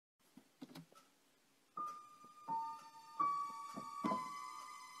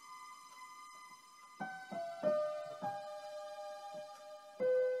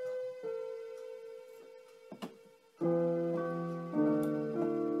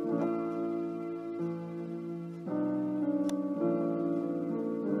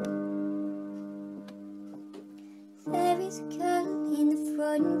is a girl in the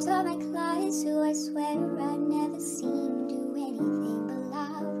front of my class who I swear I've never seen do anything but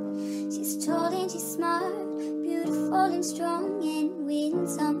love. She's tall and she's smart, beautiful and strong, and when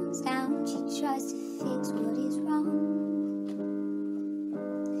someone's down she tries to fix what is wrong.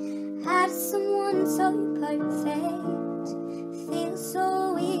 How does someone so perfect feel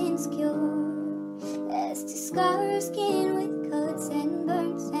so insecure as to scar her skin with cuts and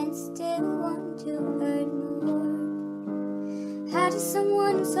burns and still want to hurt more? How does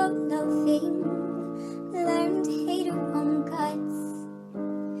someone so loving learn to hate her own guts?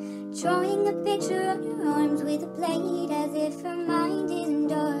 Drawing a picture on her arms with a blade as if her mind isn't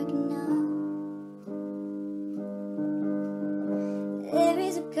dark enough. There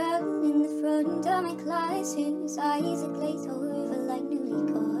is a girl in the front of my class whose eyes are glazed over like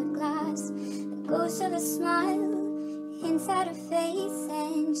newly caught glass. The ghost of a smile inside her face,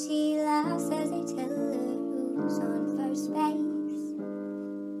 and she laughs as they tell her who's on first base.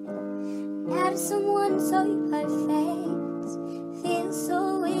 How does someone so perfect feel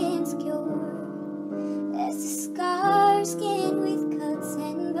so insecure as to scar her skin with cuts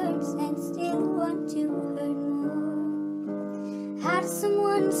and burns and still want to hurt more? How does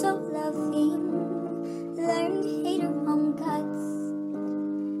someone so loving learn to hate her own guts?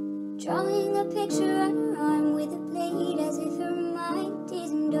 Drawing a picture on her arm with a blade as if her mind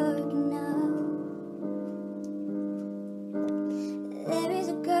isn't dark enough. There is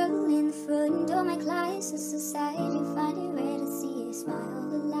a girl in the front of my class, it's so sad you find it rare to see her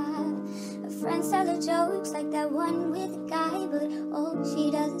smile alive. Her friends tell her jokes like that one with a guy, but all she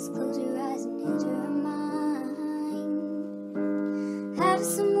does is close her eyes and enter her mind. How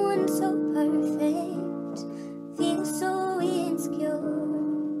does someone so perfect feel so insecure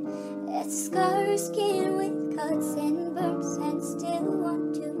as to scar her skin with cuts and burns and still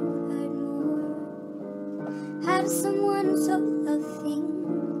want to hurt more? How does someone so loving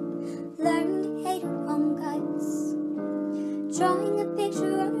learn to hate her own guts? Drawing a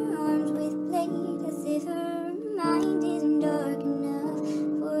picture on her arms with a blade as if her mind isn't dark enough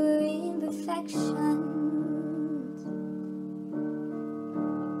for her imperfections.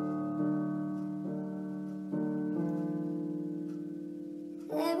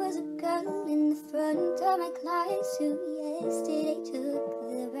 There was a girl in the front of my class who yesterday took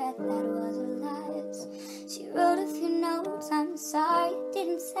the breath that was her last. She wrote a few notes, I'm sorry I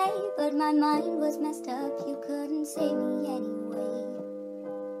didn't say, but my mind was messed up, you couldn't save me anyway.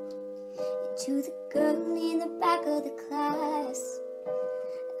 And to the girl in the back of the class, I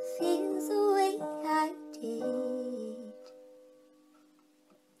feel the way I did.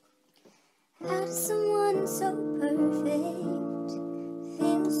 How does someone so perfect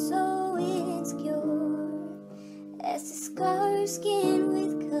feel so insecure as to scar her skin